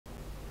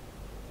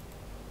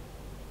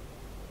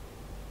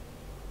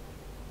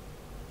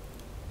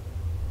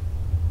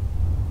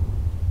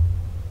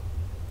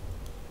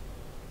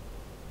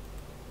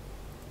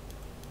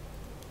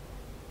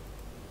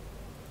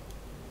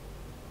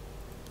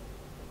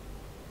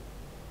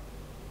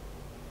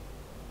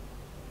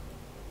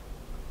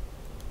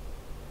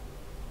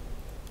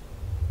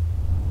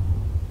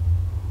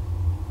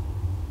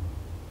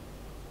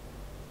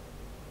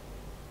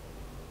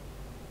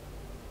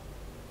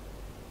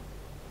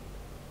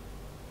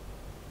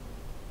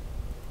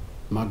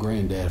My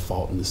granddad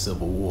fought in the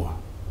Civil War.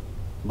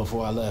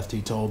 Before I left, he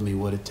told me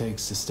what it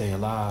takes to stay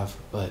alive,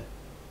 but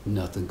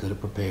nothing could have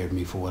prepared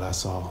me for what I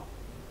saw.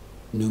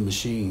 New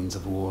machines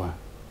of war,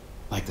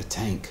 like the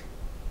tank,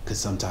 could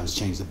sometimes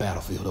change the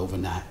battlefield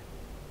overnight.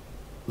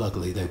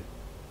 Luckily, they...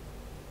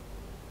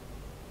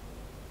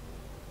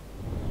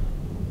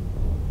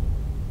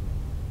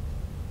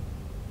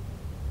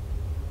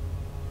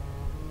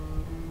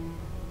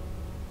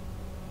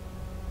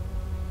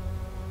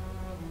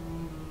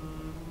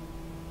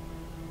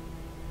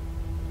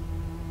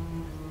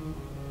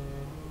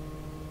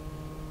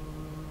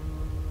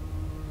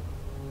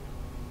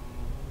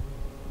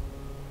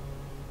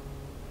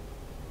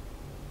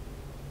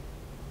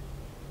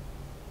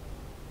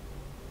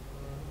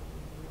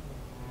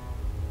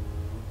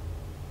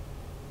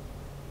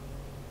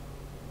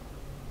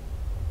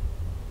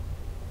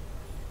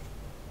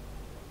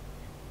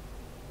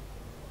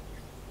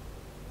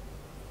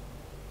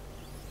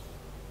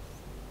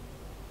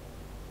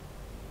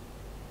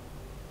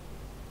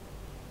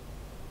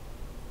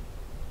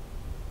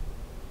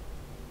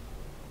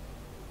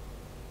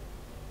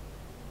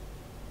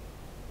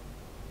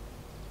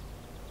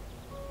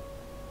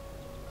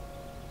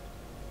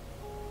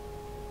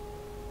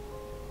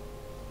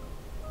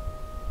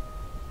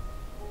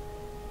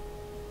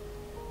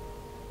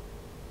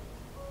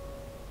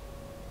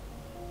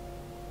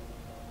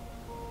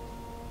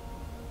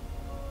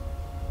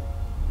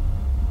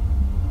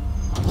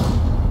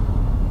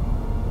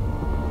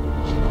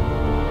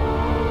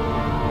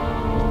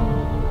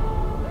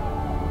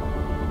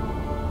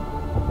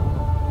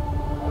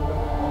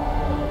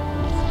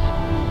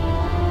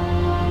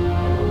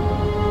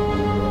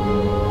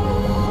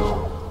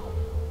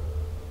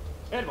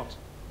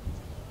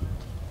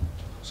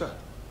 Sir.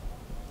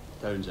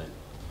 Townsend.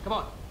 Come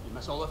on, you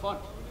miss all the fun.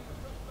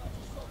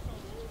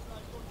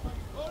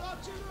 All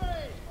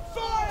artillery!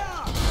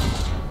 Fire!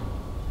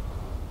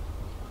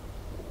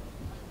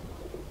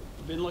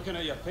 You've been looking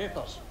at your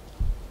papers.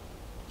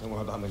 Don't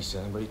worry about me,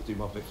 sir. I'm ready to do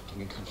my bit for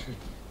king and country.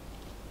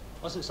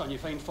 Listen, son, you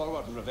find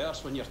forward and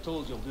reverse when you're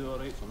told you'll do all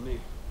right for me.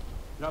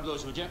 Grab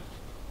those, would you?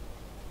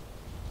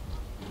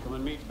 Come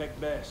and meet Big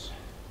Bess.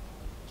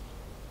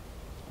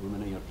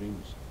 Woman of your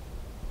dreams.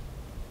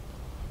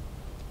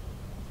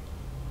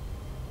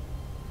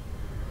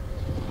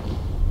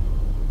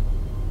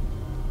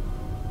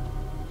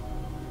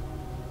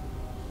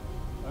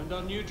 Found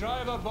our new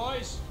driver,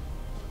 boys.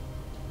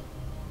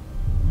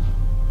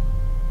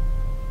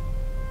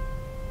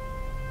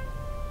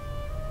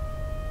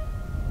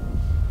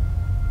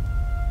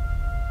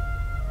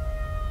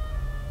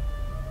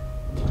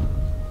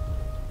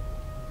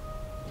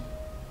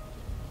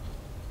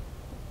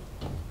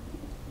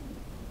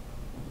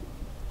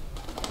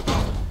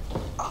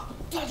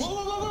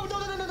 Whoa,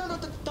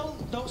 no,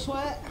 don't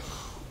swear.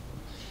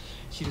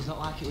 She does not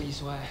like it when you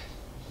swear.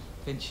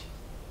 Finch,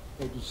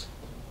 Edwards.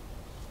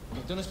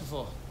 you've done this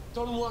before.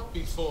 Done what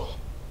before?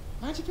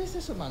 Mind your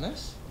business with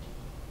manners.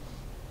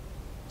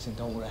 Listen,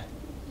 don't worry.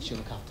 She'll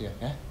look after you,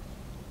 yeah?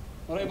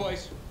 All right,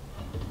 boys.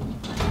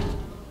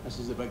 This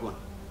is the big one.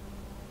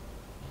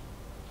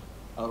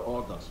 Our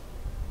orders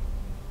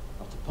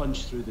are to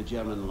punch through the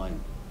German line,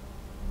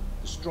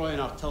 destroying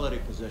artillery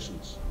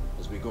positions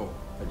as we go.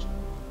 Finch.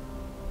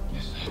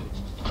 Yes, sir.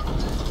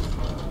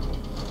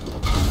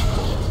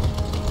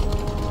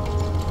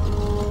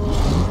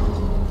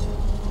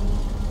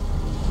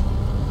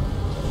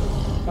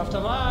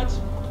 After that,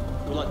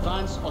 we'll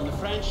advance on the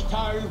French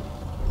town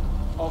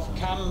of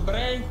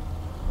Cambrai,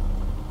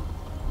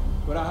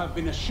 where I have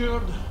been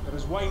assured there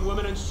is wine,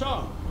 women, and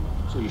song.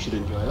 So you should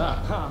enjoy that.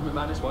 Ah, my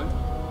man is one.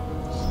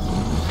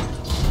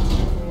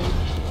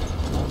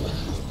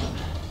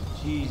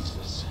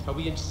 Jesus. Are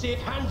we in safe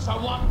hands or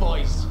what,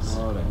 boys?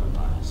 All right, my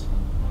man.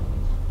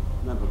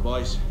 Remember,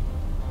 boys,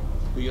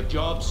 do your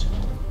jobs,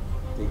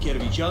 take care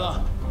of each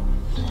other.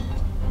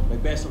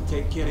 Big Bess will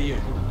take care of you.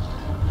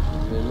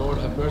 May the Lord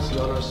have mercy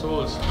on our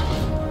souls.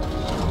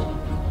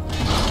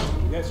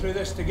 Get through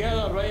this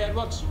together, right,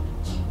 Edwards?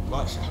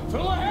 Right, sir.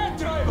 Full ahead,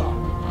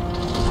 driver!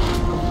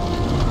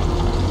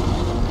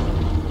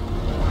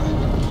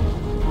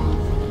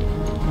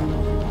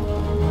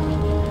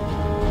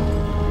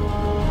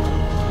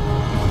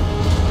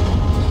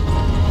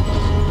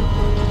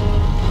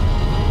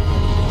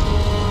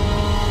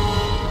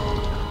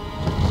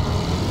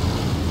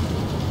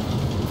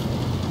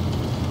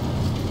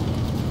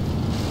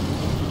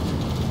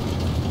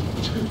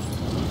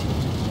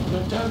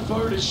 Down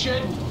for the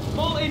shed.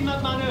 Bolt in,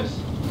 McManus.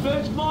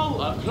 First bolt.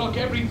 I'll pluck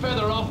every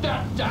feather off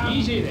that damn...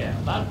 Easy there.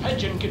 That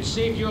pigeon could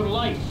save your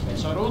life.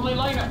 It's our only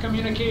line of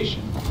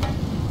communication.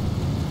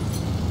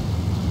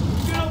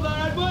 Get up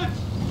there, Edwards.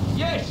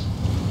 Yes.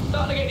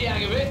 Starting to get the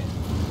hang of it.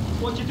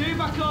 What'd you do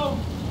back home?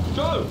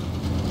 Drove.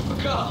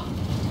 A car.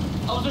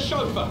 I was a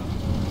chauffeur.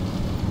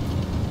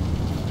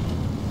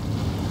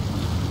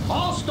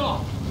 All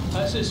stop!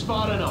 This is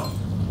far enough.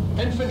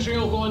 Infantry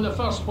will go in the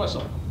first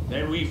whistle.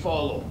 Then we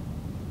follow.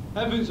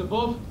 Heavens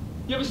above.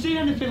 You ever seen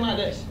anything like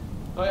this?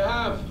 I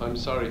have, I'm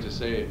sorry to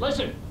say.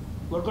 Listen,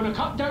 we're going to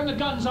cut down the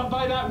guns up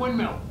by that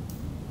windmill.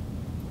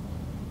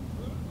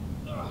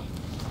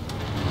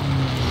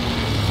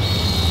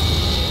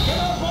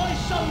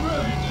 some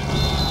room!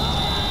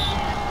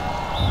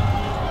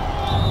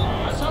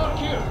 That's our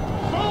cue.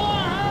 Full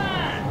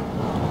ahead!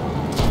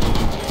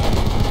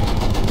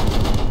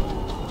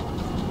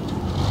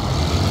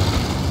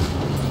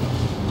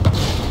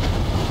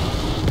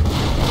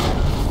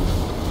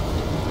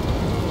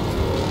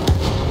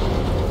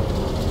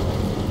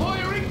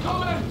 Fire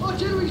incoming!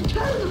 Artillery's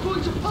tearing the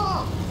points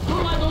apart!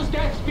 Don't let those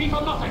deaths be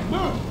for nothing.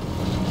 Move!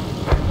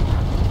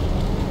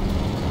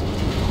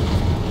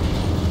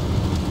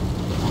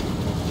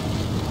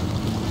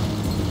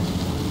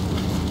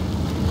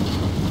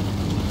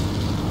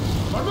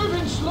 We're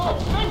moving slow.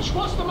 Finch,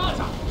 what's the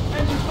matter?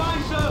 Engine's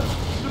fine, sir.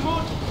 The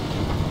mud.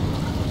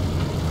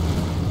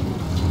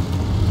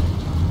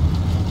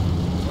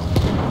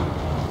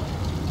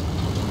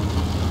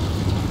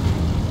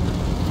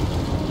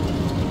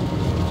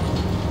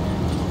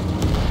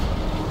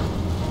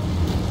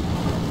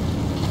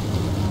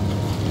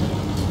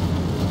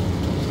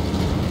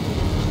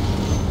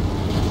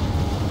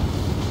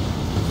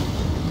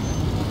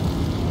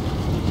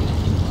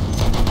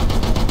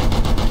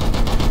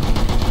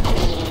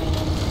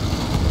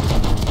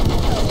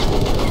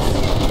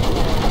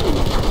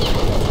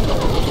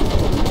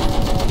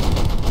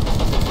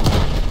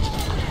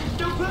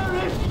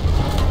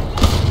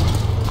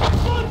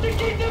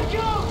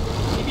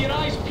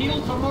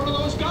 Peeled for more of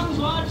those guns,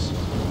 lads.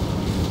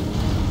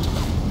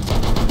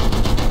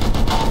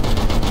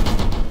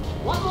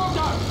 One more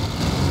down.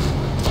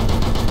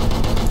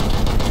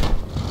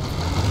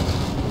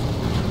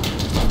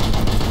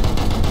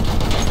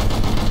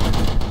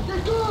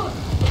 They're gone!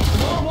 The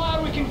more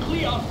wire we can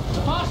clear,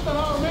 the faster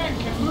our men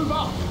can move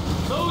up.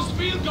 Those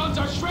field guns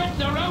are shredding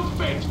their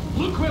outfit.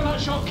 Look where that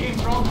shot came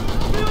from.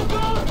 Field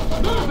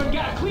gun! Move and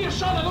get a clear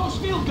shot of those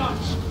field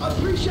guns. I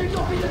appreciate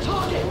not being a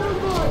target.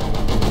 Move on!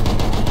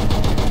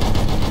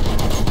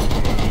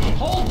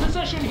 Hold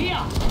position here.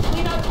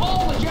 Clean out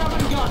all the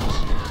German guns.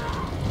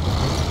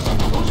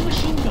 Those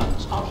machine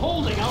guns are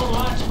holding our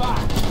lads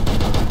back.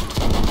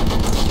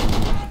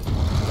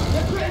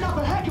 They're putting up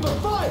a heck of a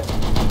fight!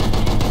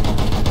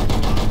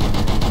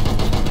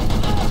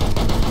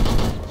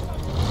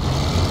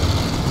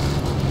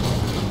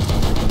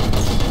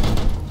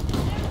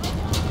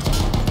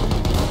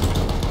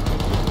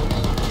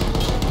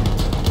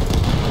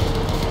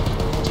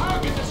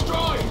 Target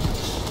destroyed.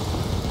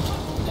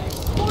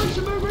 Boys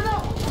are moving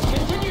up!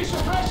 Continue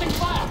suppressing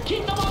fire.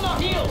 Keep them on their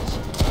heels.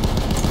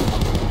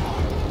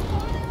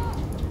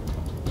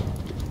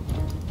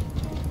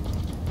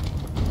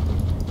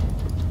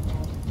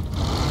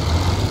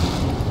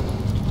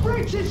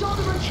 Briggs is on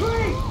the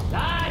retreat!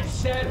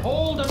 That's it.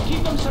 Hold and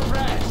keep them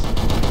suppressed.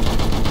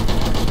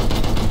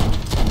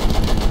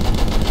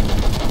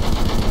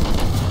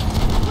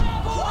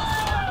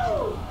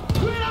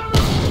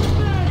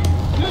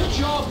 Good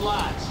job,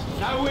 lads.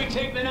 Now we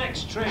take the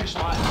next trench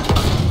line.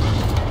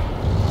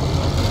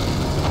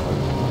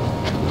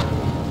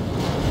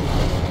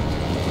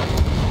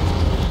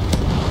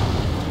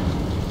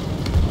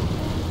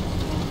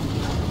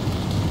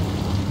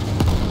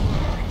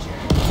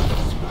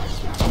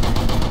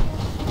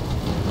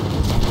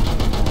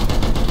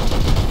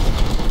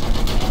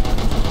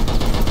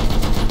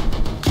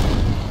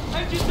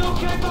 Engine's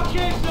okay back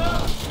here, sir!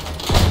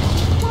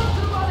 What's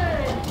the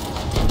money?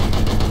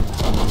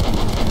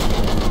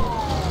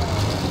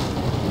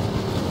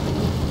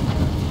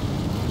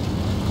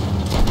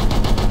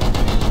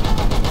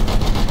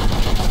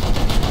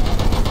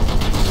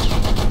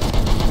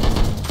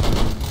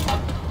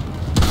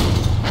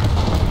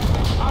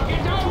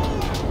 Target down.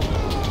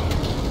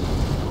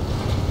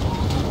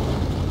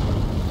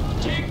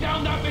 Take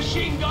down that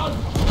machine gun.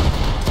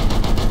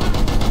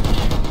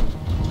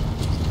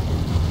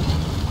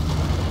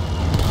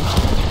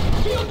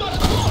 Field gun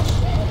close.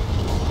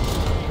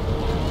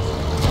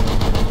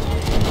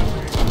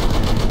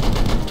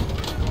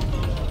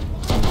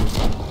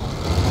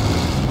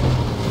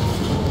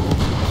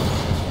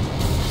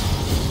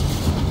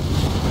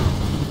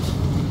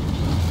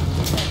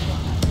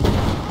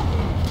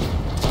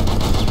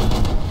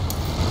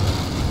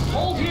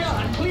 Hold here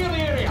and clear the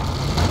area.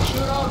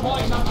 Ensure our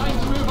boys have time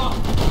to move up.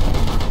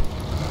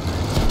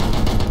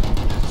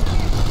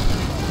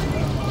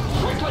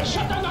 Quickly,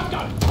 shut down that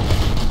gun.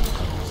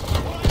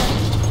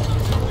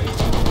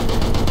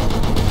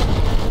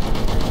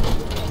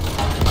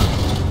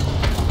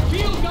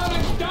 Field gun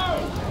is down.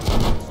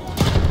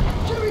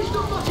 Jimmy's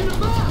not mucking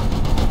about!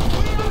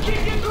 We're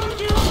kicking good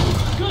job.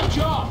 Good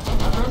job.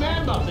 And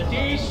remember, the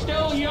day's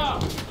still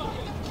young.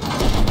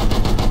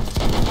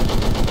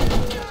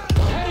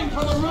 Heading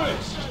for the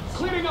roads,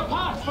 clearing a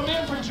path for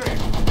the infantry.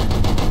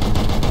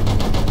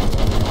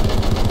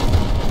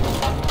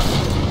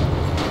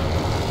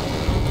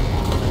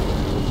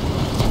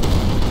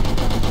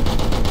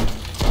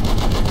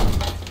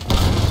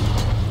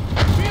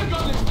 Field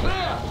gun is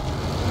clear.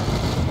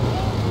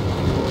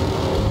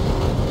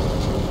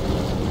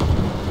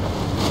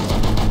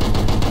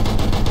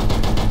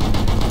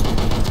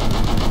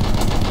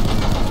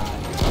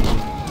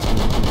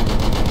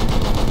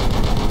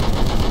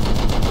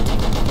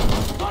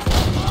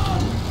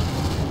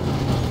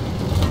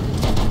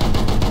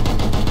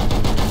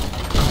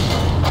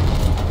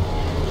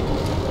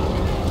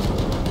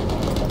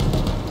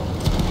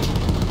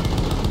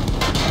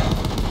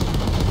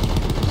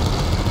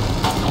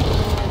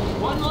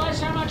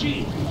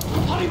 G.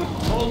 Hurry,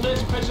 hold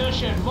this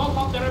position. Mop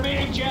up the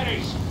remaining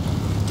Jerrys.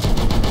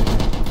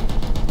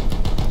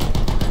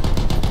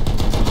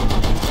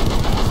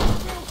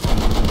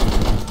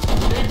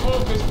 Stay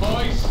focused,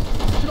 boys.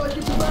 Should I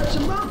give the bird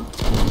some rum?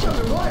 It's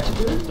something right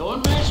to do.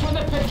 Don't mess with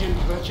the pigeon,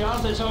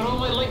 Pritchard. It's our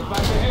only link back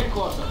to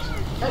headquarters.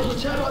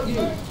 Edwards, how about you?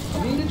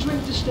 You need a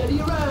drink to steady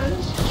your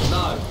hands?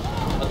 No,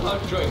 I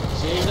don't drink.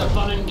 Save the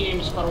fun and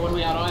games for when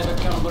we arrive at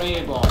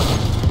Cambrai,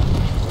 boys.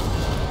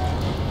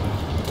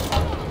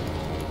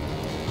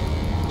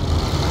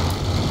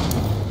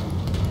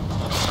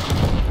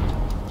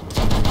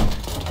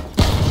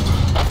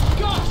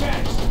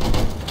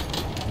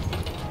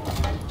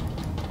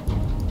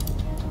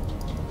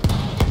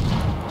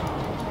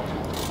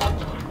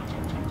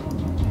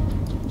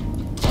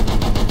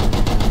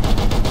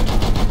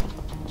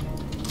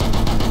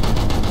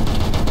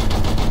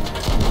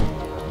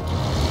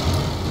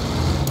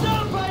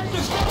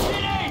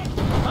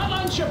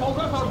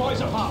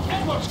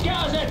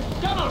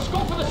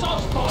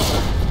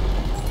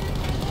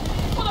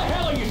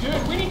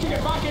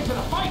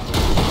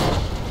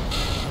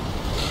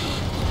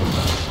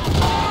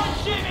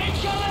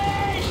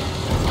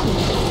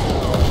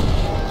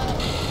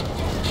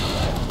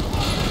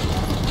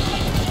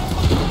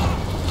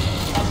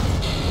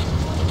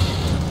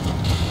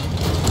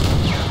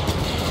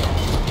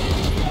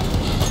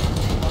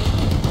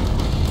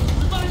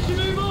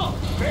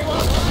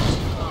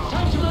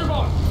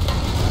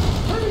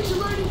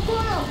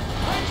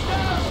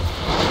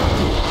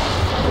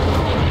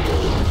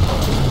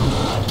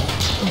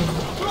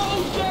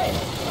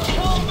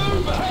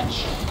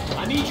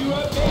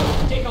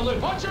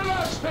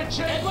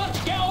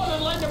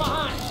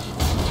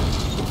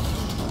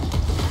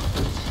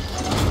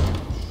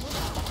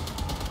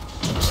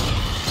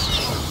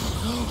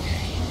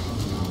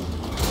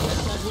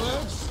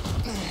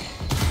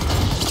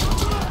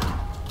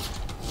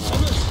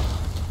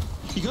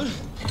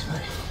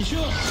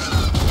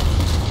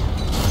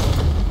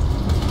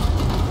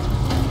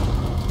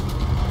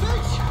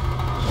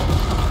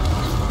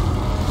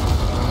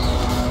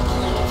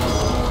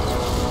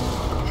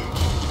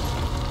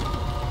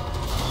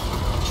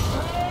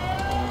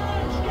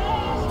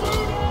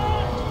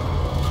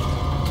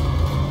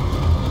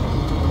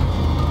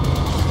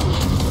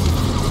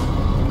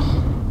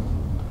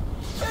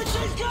 It's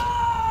his gun!